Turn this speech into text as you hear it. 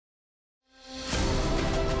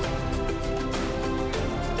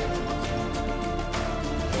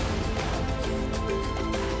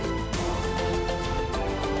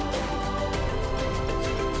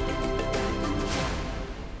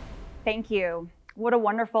Thank you. What a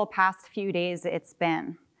wonderful past few days it's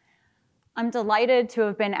been. I'm delighted to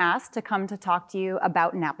have been asked to come to talk to you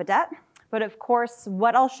about Napadet, but of course,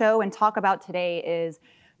 what I'll show and talk about today is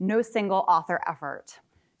no single author effort.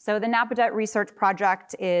 So the Napadet Research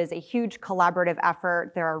Project is a huge collaborative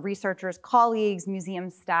effort. There are researchers, colleagues, museum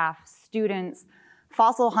staff, students,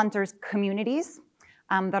 fossil hunters, communities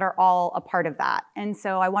that are all a part of that. And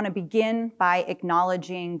so I want to begin by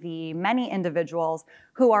acknowledging the many individuals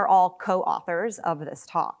who are all co-authors of this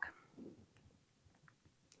talk.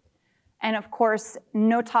 And of course,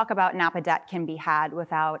 no talk about Napadet can be had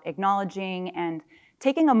without acknowledging and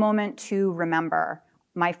taking a moment to remember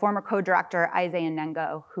my former co-director, Isaiah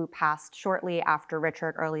Nengo, who passed shortly after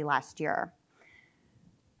Richard early last year.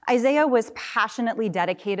 Isaiah was passionately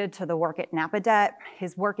dedicated to the work at Napadet,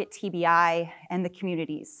 his work at TBI, and the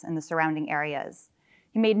communities in the surrounding areas.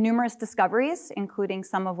 He made numerous discoveries, including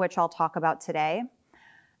some of which I'll talk about today.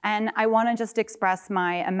 And I want to just express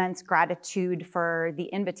my immense gratitude for the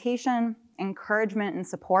invitation, encouragement, and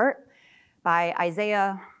support by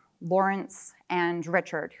Isaiah, Lawrence, and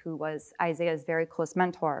Richard, who was Isaiah's very close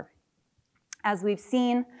mentor. As we've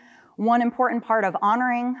seen, one important part of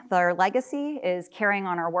honoring their legacy is carrying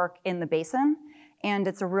on our work in the basin, and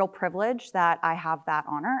it's a real privilege that I have that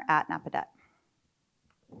honor at Napadet.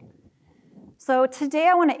 So today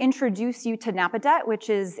I want to introduce you to Napadet, which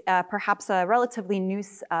is perhaps a relatively new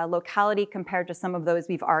locality compared to some of those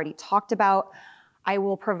we've already talked about. I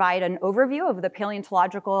will provide an overview of the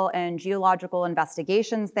paleontological and geological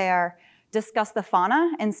investigations there, discuss the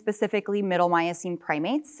fauna and specifically Middle Miocene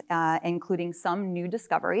primates, including some new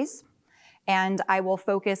discoveries. And I will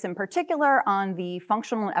focus in particular on the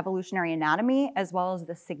functional and evolutionary anatomy, as well as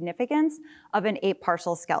the significance of an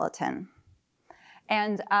ape-partial skeleton.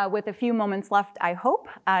 And with a few moments left, I hope,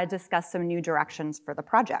 discuss some new directions for the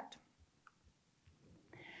project.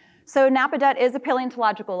 So Napadet is a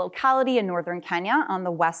paleontological locality in northern Kenya on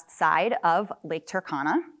the west side of Lake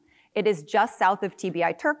Turkana. It is just south of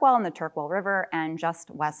TBI Turkwell and the Turkwell River and just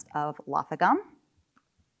west of Lothagam.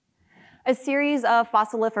 A series of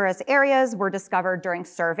fossiliferous areas were discovered during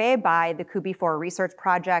survey by the Kubi 4 Research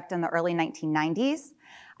Project in the early 1990s.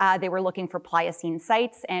 They were looking for Pliocene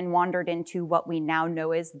sites and wandered into what we now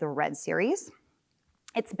know as the Red Series.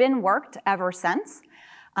 It's been worked ever since.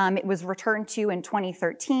 It was returned to in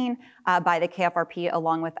 2013 by the KFRP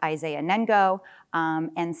along with Isaiah Nengo.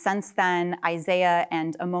 And since then, Isaiah,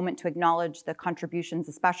 and a moment to acknowledge the contributions,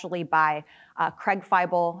 especially by Craig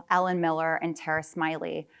Feibel, Ellen Miller, and Tara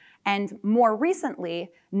Smiley. And more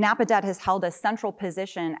recently, Napadet has held a central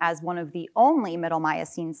position as one of the only Middle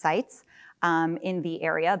Miocene sites in the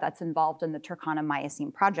area that's involved in the Turkana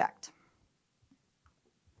Miocene project.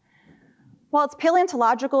 While its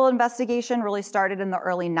paleontological investigation really started in the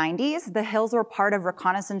early 90s, the hills were part of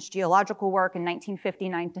reconnaissance geological work in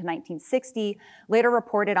 1959 to 1960, later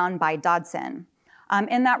reported on by Dodson.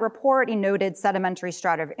 In that report, he noted sedimentary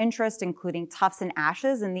strata of interest, including tuffs and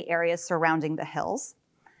ashes in the areas surrounding the hills.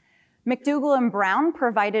 McDougall and Brown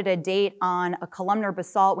provided a date on a columnar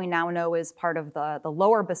basalt we now know is part of the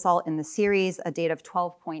lower basalt in the series, a date of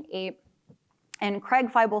 12.8. And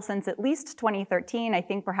Craig Feibel, since at least 2013, I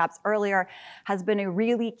think perhaps earlier, has been a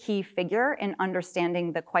really key figure in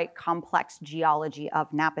understanding the quite complex geology of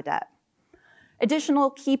Napadet. Additional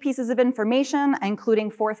key pieces of information, including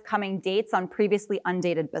forthcoming dates on previously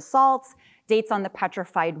undated basalts, dates on the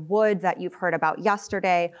petrified wood that you've heard about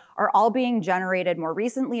yesterday, are all being generated more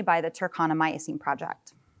recently by the Turkana Miocene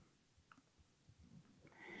project.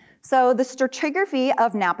 So the stratigraphy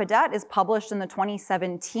of Napadet is published in the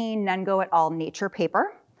 2017 Nengo et al. Nature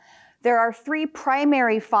paper. There are three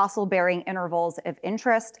primary fossil-bearing intervals of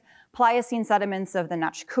interest: Pliocene sediments of the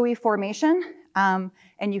Nachkui Formation, and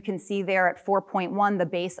you can see there at 4.1 the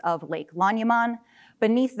base of Lake Lanyaman.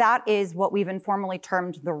 Beneath that is what we've informally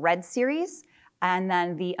termed the Red Series, and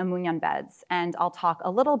then the Amunyan beds. And I'll talk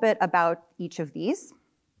a little bit about each of these.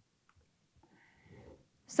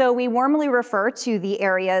 So we warmly refer to the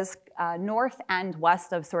areas north and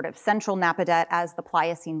west of sort of central Napadet as the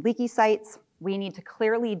Pliocene Leakey sites. We need to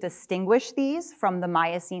clearly distinguish these from the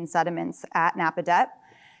Miocene sediments at Napadet.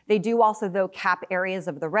 They do also, though, cap areas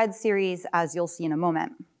of the Red Series, as you'll see in a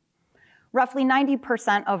moment. Roughly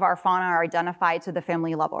 90% of our fauna are identified to the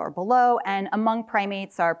family level or below, and among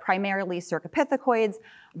primates are primarily Cercopithecoids,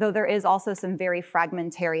 though there is also some very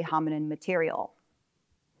fragmentary hominin material.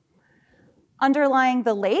 Underlying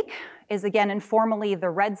the lake is, again, informally the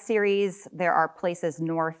Red Series. There are places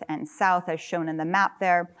north and south, as shown in the map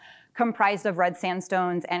there, comprised of red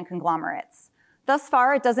sandstones and conglomerates. Thus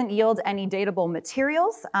far, it doesn't yield any datable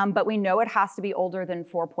materials, but we know it has to be older than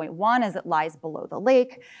 4.1 as it lies below the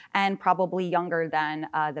lake and probably younger than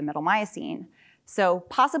the Middle Miocene. So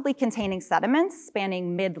possibly containing sediments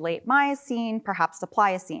spanning mid-late Miocene, perhaps to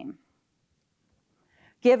Pliocene.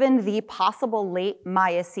 Given the possible late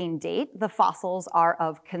Miocene date, the fossils are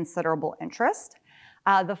of considerable interest.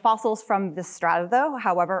 The fossils from this strata, though,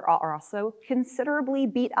 however, are also considerably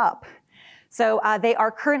beat up. So they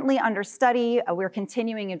are currently under study. We're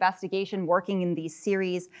continuing investigation, working in these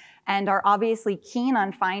series, and are obviously keen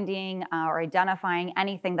on finding or identifying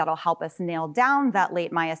anything that'll help us nail down that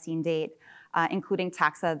late Miocene date, including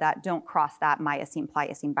taxa that don't cross that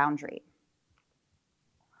Miocene-Pliocene boundary.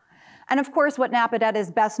 And of course, what Napadet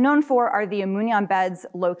is best known for are the ammunion beds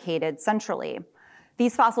located centrally.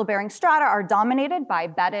 These fossil-bearing strata are dominated by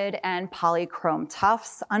bedded and polychrome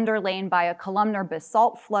tuffs, underlain by a columnar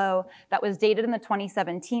basalt flow that was dated in the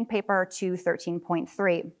 2017 paper to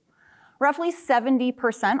 13.3. Roughly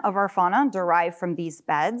 70% of our fauna derive from these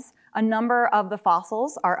beds. A number of the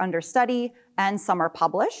fossils are under study, and some are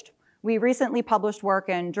published. We recently published work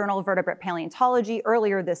in Journal of Vertebrate Paleontology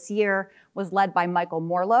earlier this year, was led by Michael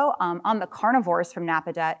Morlow on the carnivores from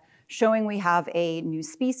Napadet, showing we have a new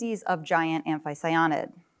species of giant amphicyanid.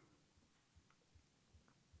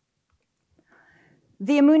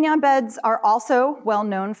 The ammunion beds are also well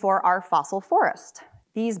known for our fossil forest.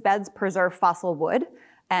 These beds preserve fossil wood,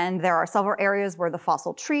 and there are several areas where the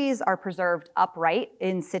fossil trees are preserved upright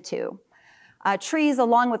in situ. Trees,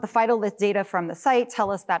 along with the phytolith data from the site,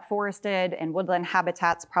 tell us that forested and woodland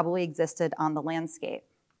habitats probably existed on the landscape.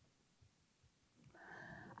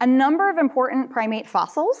 A number of important primate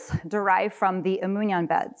fossils derive from the ammunion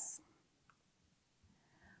beds.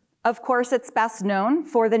 Of course, it's best known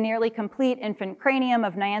for the nearly complete infant cranium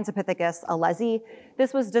of Nyanzapithecus alesi.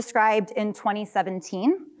 This was described in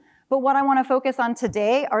 2017, but what I want to focus on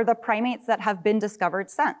today are the primates that have been discovered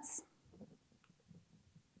since.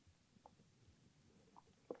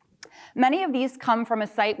 Many of these come from a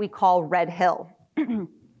site we call Red Hill.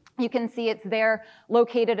 You can see it's there,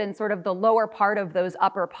 located in sort of the lower part of those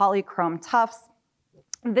upper polychrome tuffs.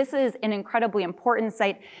 This is an incredibly important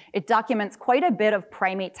site. It documents quite a bit of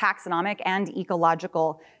primate taxonomic and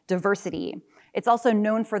ecological diversity. It's also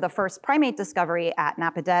known for the first primate discovery at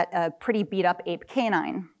Napadet, a pretty beat up ape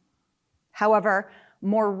canine. However,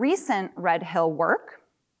 more recent Red Hill work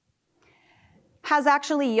has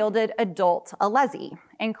actually yielded adult alesi,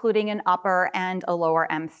 including an upper and a lower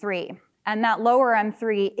M3. And that lower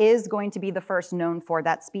M3 is going to be the first known for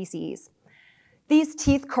that species. These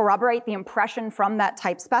teeth corroborate the impression from that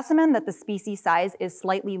type specimen that the species size is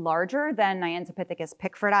slightly larger than Nyanzapithecus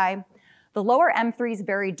pickfordi. The lower M3 is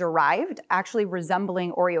very derived, actually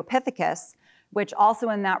resembling Oreopithecus, which also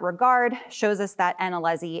in that regard shows us that N.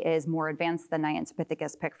 alesi is more advanced than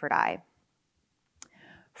Nyanzapithecus pickfordi.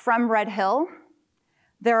 From Red Hill,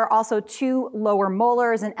 there are also two lower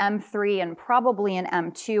molars, an M3 and probably an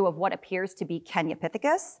M2 of what appears to be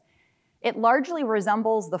Kenyapithecus. It largely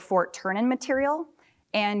resembles the Fort Turnen material,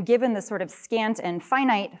 and given the sort of scant and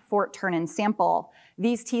finite Fort Turnen sample,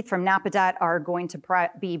 these teeth from Napadet are going to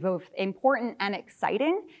be both important and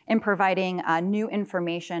exciting in providing new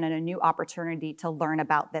information and a new opportunity to learn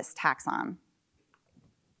about this taxon.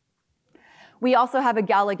 We also have a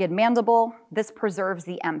galligid mandible. This preserves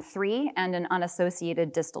the M3 and an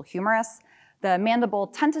unassociated distal humerus. The mandible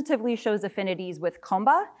tentatively shows affinities with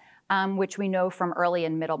Komba, which we know from early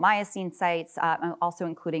and middle Miocene sites, also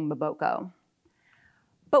including Maboko.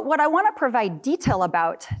 But what I want to provide detail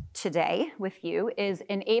about today with you is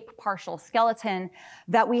an ape partial skeleton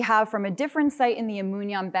that we have from a different site in the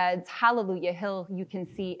ammunion beds, Hallelujah Hill. You can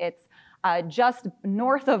see it's just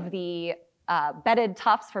north of the bedded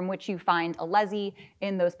tuffs from which you find alesi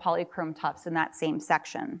in those polychrome tuffs in that same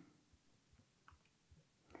section.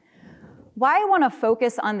 Why I want to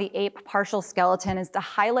focus on the ape partial skeleton is to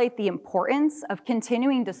highlight the importance of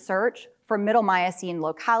continuing to search for Middle Miocene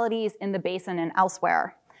localities in the basin and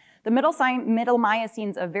elsewhere. The Middle Miocene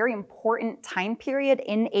is a very important time period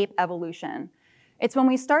in ape evolution. It's when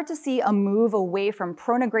we start to see a move away from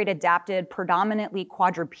pronograde adapted, predominantly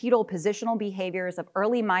quadrupedal positional behaviors of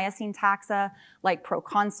early Miocene taxa like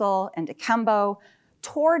Proconsul and Dikembo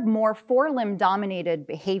toward more four-limb dominated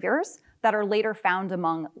behaviors that are later found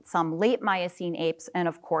among some late Miocene apes and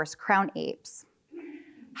of course crown apes.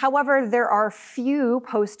 However, there are few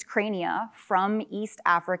postcrania from East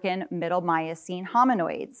African Middle Miocene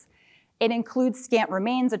hominoids. It includes scant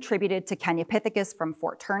remains attributed to Kenyapithecus from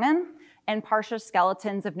Fort Turnen, and partial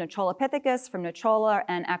skeletons of Nocholapithecus from Nochola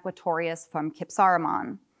and Equatorius from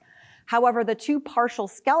Kipsarimon. However, the two partial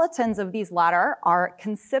skeletons of these latter are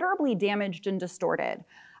considerably damaged and distorted,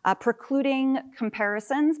 precluding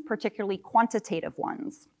comparisons, particularly quantitative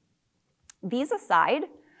ones. These aside,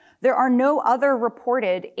 there are no other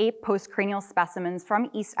reported ape postcranial specimens from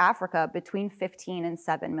East Africa between 15 and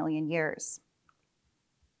 7 million years.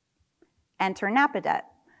 Enter Napadet.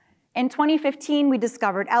 In 2015, we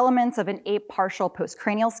discovered elements of an ape partial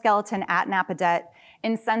postcranial skeleton at Napadet.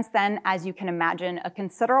 And since then, as you can imagine, a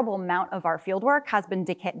considerable amount of our fieldwork has been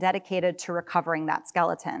dedicated to recovering that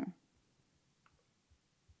skeleton.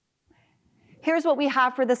 Here's what we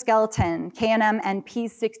have for the skeleton, KNM NP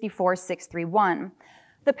 64631.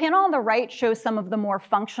 The panel on the right shows some of the more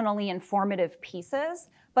functionally informative pieces,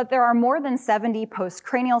 but there are more than 70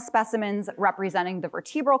 postcranial specimens representing the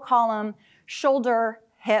vertebral column, shoulder,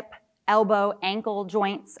 hip, elbow, ankle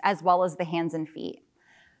joints, as well as the hands and feet.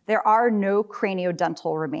 There are no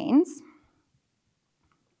craniodental remains.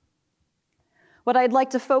 What I'd like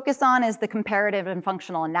to focus on is the comparative and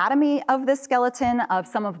functional anatomy of this skeleton of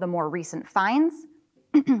some of the more recent finds.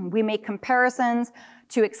 We make comparisons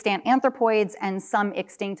to extant anthropoids and some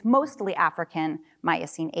extinct, mostly African,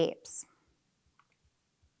 Miocene apes.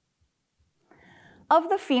 Of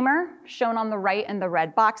the femur, shown on the right in the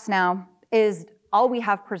red box now, is all we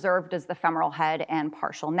have preserved is the femoral head and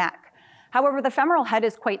partial neck. However, the femoral head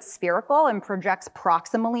is quite spherical and projects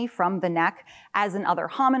proximally from the neck, as in other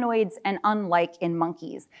hominoids and unlike in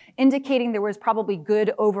monkeys, indicating there was probably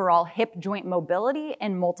good overall hip joint mobility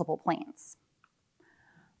in multiple planes.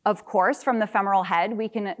 Of course, from the femoral head, we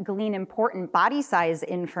can glean important body size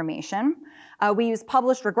information. We use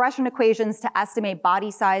published regression equations to estimate body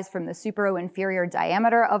size from the supero-inferior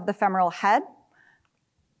diameter of the femoral head.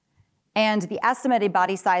 And the estimated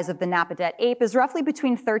body size of the Napadet ape is roughly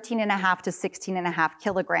between 13.5 to 16.5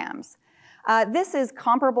 kilograms. This is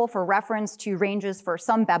comparable for reference to ranges for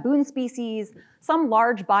some baboon species, some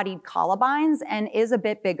large-bodied colobines, and is a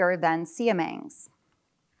bit bigger than siamangs.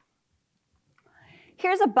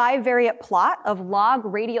 Here's a bivariate plot of log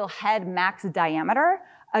radial head max diameter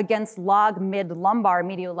against log mid-lumbar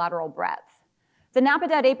mediolateral breadth. The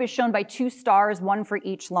Napadet ape is shown by two stars, one for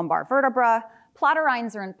each lumbar vertebra.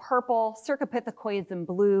 Platyrrhines are in purple, cercopithecoids in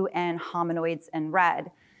blue, and hominoids in red.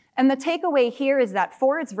 And the takeaway here is that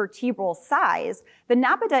for its vertebral size, the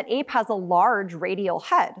Napadet ape has a large radial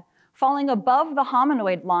head, falling above the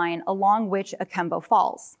hominoid line along which akembo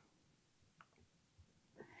falls.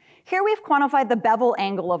 Here we've quantified the bevel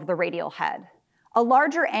angle of the radial head. A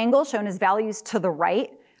larger angle, shown as values to the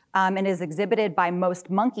right, and is exhibited by most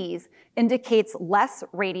monkeys, indicates less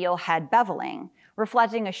radial head beveling,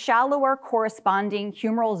 reflecting a shallower corresponding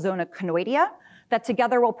humeral zona conoidea that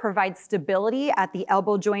together will provide stability at the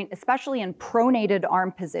elbow joint, especially in pronated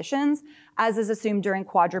arm positions, as is assumed during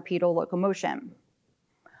quadrupedal locomotion.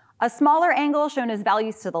 A smaller angle, shown as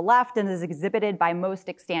values to the left and is exhibited by most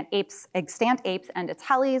extant apes and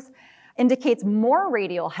ateles, indicates more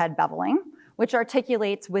radial head beveling, which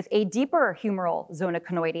articulates with a deeper humeral zona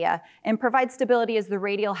conoidea and provides stability as the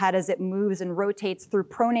radial head as it moves and rotates through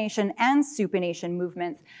pronation and supination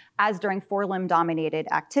movements as during forelimb-dominated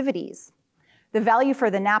activities. The value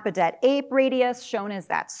for the Napadet ape radius, shown as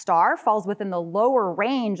that star, falls within the lower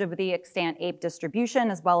range of the extant ape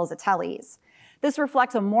distribution as well as ateles. This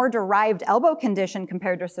reflects a more derived elbow condition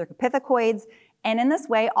compared to cercopithecoids, and in this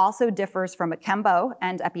way also differs from akembo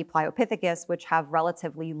and Epipleiopithecus, which have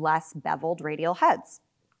relatively less beveled radial heads.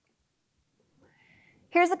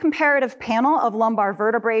 Here's a comparative panel of lumbar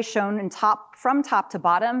vertebrae shown from top to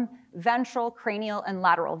bottom, ventral, cranial, and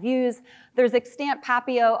lateral views. There's extant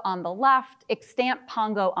Papio on the left, extant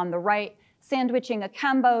Pongo on the right, sandwiching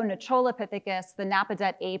akembo, Nicholopithecus, the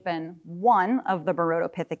Napadet ape, and one of the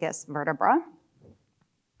Barodopithecus vertebra.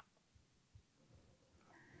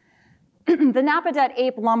 The Napadet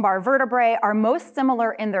ape lumbar vertebrae are most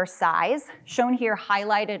similar in their size, shown here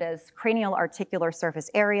highlighted as cranial articular surface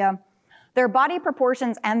area, their body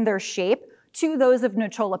proportions and their shape to those of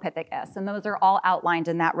Nicholopithecus, and those are all outlined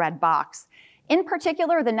in that red box. In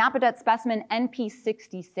particular, the Napadet specimen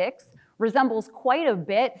NP66 resembles quite a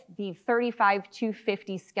bit the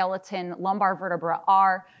 35-250 skeleton lumbar vertebra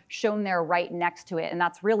R shown there right next to it, and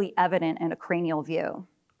that's really evident in a cranial view.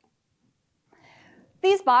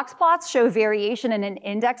 These box plots show variation in an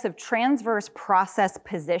index of transverse process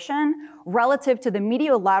position relative to the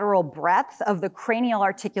mediolateral breadth of the cranial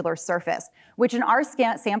articular surface, which in our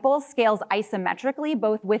samples scales isometrically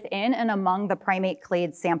both within and among the primate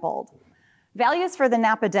clades sampled. Values for the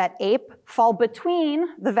napadet ape fall between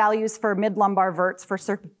the values for mid-lumbar verts for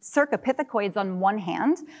cercopithecoids on one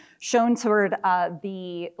hand, shown toward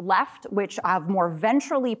the left, which have more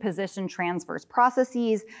ventrally positioned transverse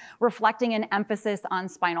processes, reflecting an emphasis on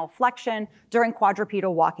spinal flexion during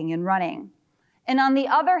quadrupedal walking and running. And on the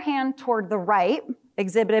other hand, toward the right,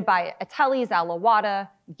 exhibited by Ateles, Alawata,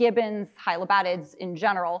 gibbons, hylobatids in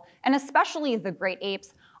general, and especially the great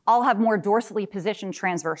apes, all have more dorsally positioned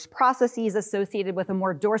transverse processes associated with a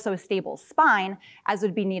more dorsostable spine, as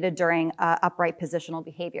would be needed during upright positional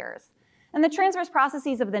behaviors. And the transverse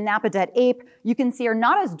processes of the napadet ape, you can see, are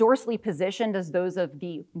not as dorsally positioned as those of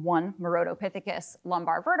the one Merodopithecus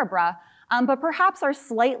lumbar vertebra, but perhaps are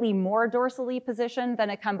slightly more dorsally positioned than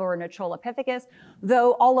Akembo or Nocholopithecus,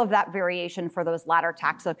 though all of that variation for those latter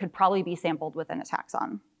taxa could probably be sampled within a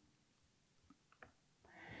taxon.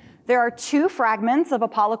 There are two fragments of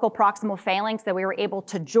apollical proximal phalanx that we were able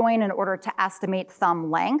to join in order to estimate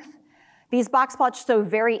thumb length. These box plots show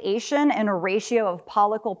variation in a ratio of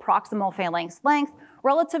pollical proximal phalanx length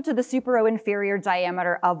relative to the supero-inferior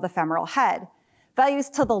diameter of the femoral head. Values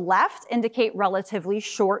to the left indicate relatively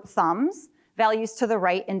short thumbs. Values to the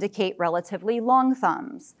right indicate relatively long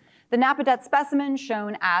thumbs. The napadet specimen,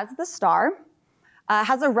 shown as the star,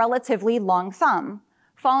 has a relatively long thumb,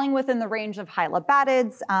 falling within the range of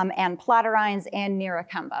hylobatids and platyrrhines and near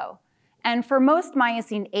Akembo. And for most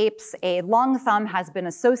Miocene apes, a long thumb has been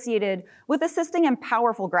associated with assisting in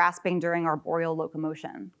powerful grasping during arboreal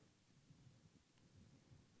locomotion.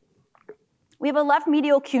 We have a left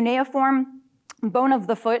medial cuneiform bone of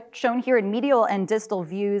the foot shown here in medial and distal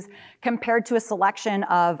views compared to a selection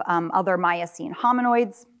of other Miocene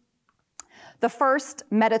hominoids. The first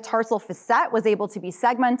metatarsal facet was able to be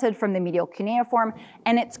segmented from the medial cuneiform,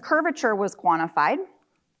 and its curvature was quantified.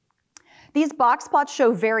 These box plots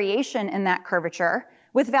show variation in that curvature,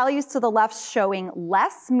 with values to the left showing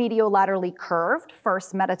less mediolaterally curved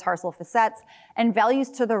first metatarsal facets, and values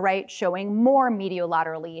to the right showing more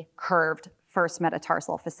mediolaterally curved first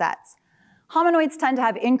metatarsal facets. Hominoids tend to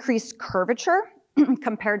have increased curvature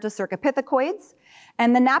compared to cercopithecoids,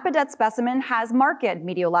 and the napadet specimen has marked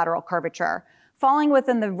mediolateral curvature, falling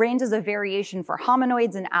within the ranges of variation for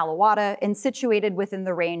hominoids and Alawata and situated within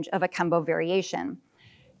the range of Akembo variation.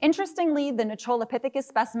 Interestingly, the Nocholopithecus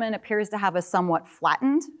specimen appears to have a somewhat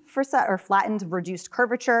flattened facet or flattened reduced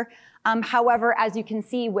curvature. However, as you can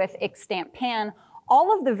see with extant pan,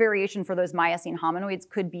 all of the variation for those Miocene hominoids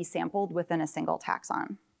could be sampled within a single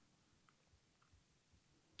taxon.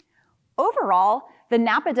 Overall, the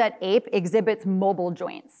napadet ape exhibits mobile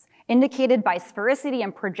joints, indicated by sphericity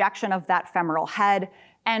and projection of that femoral head,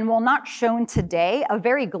 and while not shown today, a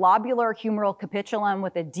very globular humeral capitulum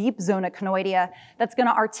with a deep zona conoidea that's going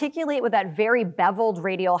to articulate with that very beveled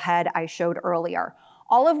radial head I showed earlier,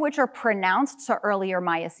 all of which are pronounced to earlier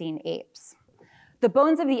Miocene apes. The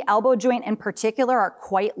bones of the elbow joint in particular are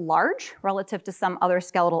quite large relative to some other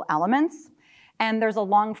skeletal elements. And there's a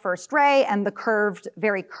long first ray, and the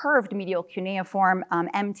very curved medial cuneiform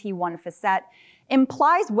MT1 facet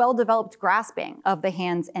implies well-developed grasping of the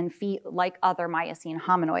hands and feet like other Miocene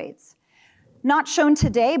hominoids. Not shown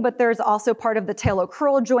today, but there's also part of the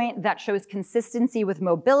talocrural joint that shows consistency with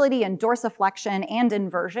mobility and dorsiflexion and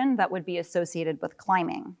inversion that would be associated with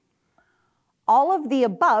climbing. All of the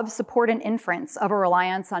above support an inference of a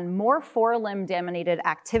reliance on more forelimb-dominated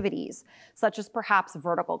activities, such as perhaps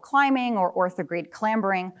vertical climbing or orthograde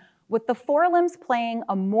clambering, with the forelimbs playing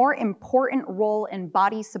a more important role in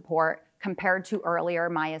body support compared to earlier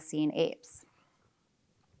Miocene apes.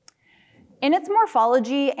 In its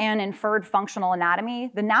morphology and inferred functional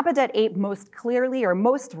anatomy, the napadet ape most clearly or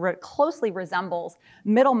most closely resembles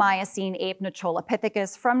Middle Miocene ape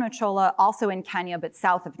Nocholopithecus from Nochola, also in Kenya, but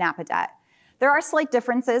south of napadet. There are slight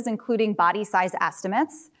differences, including body size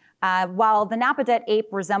estimates. While the napadet ape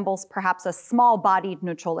resembles perhaps a small-bodied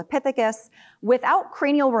Nocholopithecus, without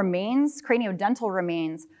cranial remains, craniodental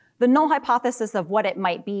remains, the null hypothesis of what it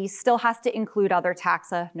might be still has to include other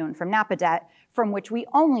taxa known from napadet, from which we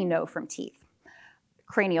only know from teeth,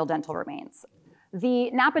 cranial dental remains.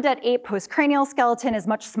 The napadet ape postcranial skeleton is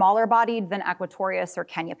much smaller bodied than Equatorius or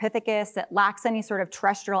Kenyapithecus. It lacks any sort of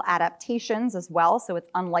terrestrial adaptations as well, so it's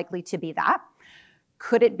unlikely to be that.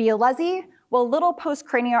 Could it be a lesi? Well, little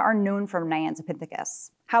postcrania are known from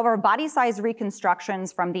Nyanzapithecus. However, body size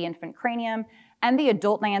reconstructions from the infant cranium and the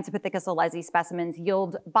adult Nyanzapithecus alesi specimens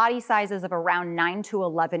yield body sizes of around 9 to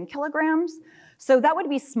 11 kilograms. So that would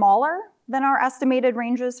be smaller than our estimated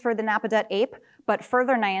ranges for the napadet ape, but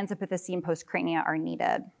further Nyanzapithecine postcrania are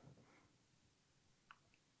needed.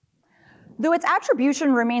 Though its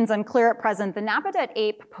attribution remains unclear at present, the napadet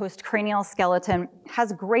ape postcranial skeleton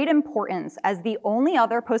has great importance as the only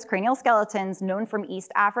other postcranial skeletons known from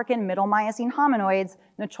East African Middle Miocene hominoids,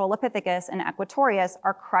 Nocholepithecus and Equatorius,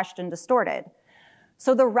 are crushed and distorted.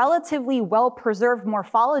 So the relatively well-preserved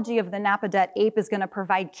morphology of the napadet ape is going to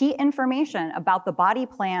provide key information about the body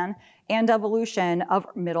plan and evolution of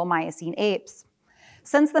Middle Miocene apes.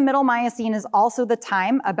 Since the Middle Miocene is also the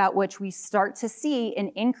time about which we start to see an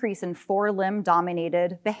increase in four-limb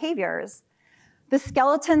dominated behaviors, the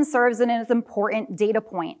skeleton serves as an important data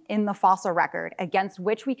point in the fossil record against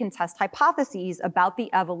which we can test hypotheses about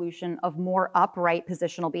the evolution of more upright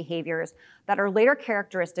positional behaviors that are later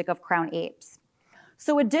characteristic of crown apes.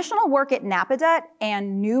 So additional work at napadet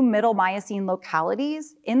and new Middle Miocene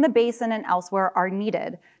localities in the basin and elsewhere are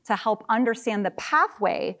needed to help understand the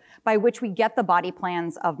pathway by which we get the body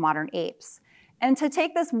plans of modern apes. And to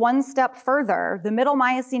take this one step further, the Middle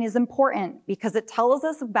Miocene is important because it tells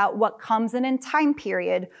us about what comes in a time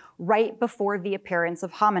period right before the appearance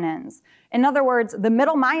of hominins. In other words, the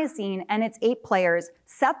Middle Miocene and its ape players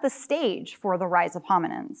set the stage for the rise of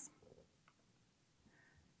hominins.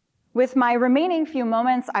 With my remaining few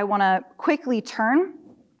moments, I want to quickly turn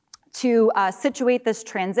to situate this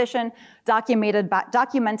transition documented by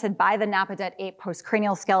the napadet ape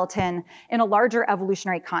postcranial skeleton in a larger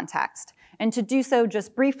evolutionary context. And to do so,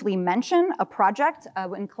 just briefly mention a project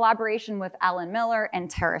in collaboration with Alan Miller and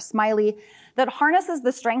Tara Smiley that harnesses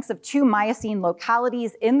the strengths of two Miocene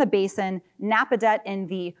localities in the basin, napadet in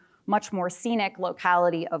the much more scenic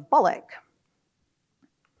locality of Bullock.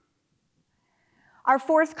 Our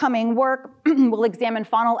forthcoming work will examine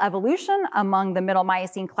faunal evolution among the Middle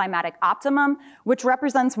Miocene climatic optimum, which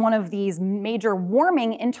represents one of these major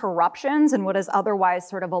warming interruptions in what is otherwise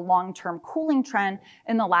sort of a long-term cooling trend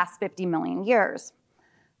in the last 50 million years.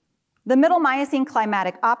 The Middle Miocene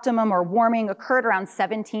climatic optimum, or warming, occurred around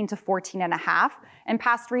 17 to 14.5, and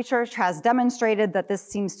past research has demonstrated that this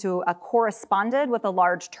seems to corresponded with a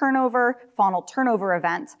large turnover, faunal turnover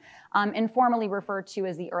event, informally referred to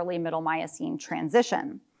as the early Middle Miocene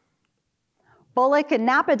transition. Bullock and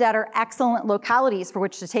napadet are excellent localities for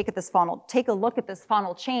which to take a look at this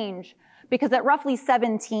faunal change, because at roughly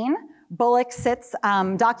 17, Bullock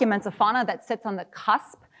documents a fauna that sits on the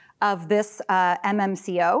cusp of this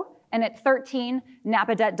MMCO, and at 13,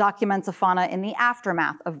 napadet documents a fauna in the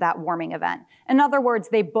aftermath of that warming event. In other words,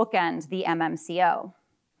 they bookend the MMCO.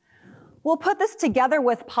 We'll put this together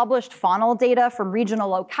with published faunal data from regional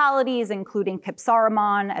localities, including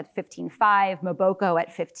Kipsaramon at 15.5, Maboko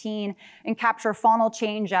at 15, and capture faunal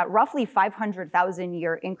change at roughly 500,000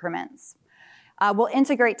 year increments. We'll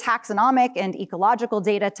integrate taxonomic and ecological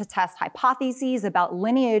data to test hypotheses about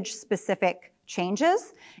lineage-specific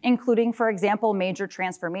changes, including, for example, major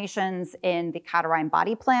transformations in the Catarrhine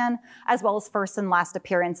body plan, as well as first and last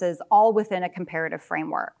appearances, all within a comparative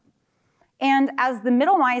framework. And as the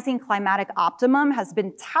Middle Miocene climatic optimum has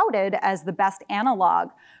been touted as the best analog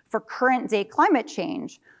for current day climate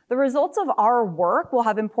change, the results of our work will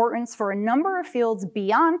have importance for a number of fields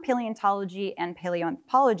beyond paleontology and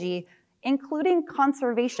paleoanthropology, including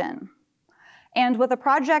conservation. And with a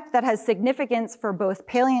project that has significance for both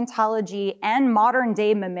paleontology and modern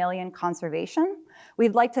day mammalian conservation,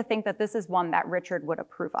 we'd like to think that this is one that Richard would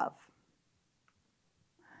approve of.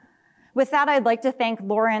 With that, I'd like to thank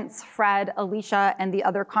Lawrence, Fred, Alicia, and the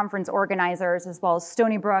other conference organizers, as well as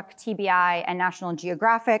Stony Brook, TBI, and National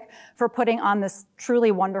Geographic for putting on this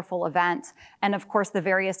truly wonderful event, and of course, the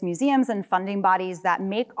various museums and funding bodies that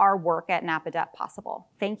make our work at napadet possible.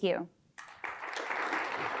 Thank you.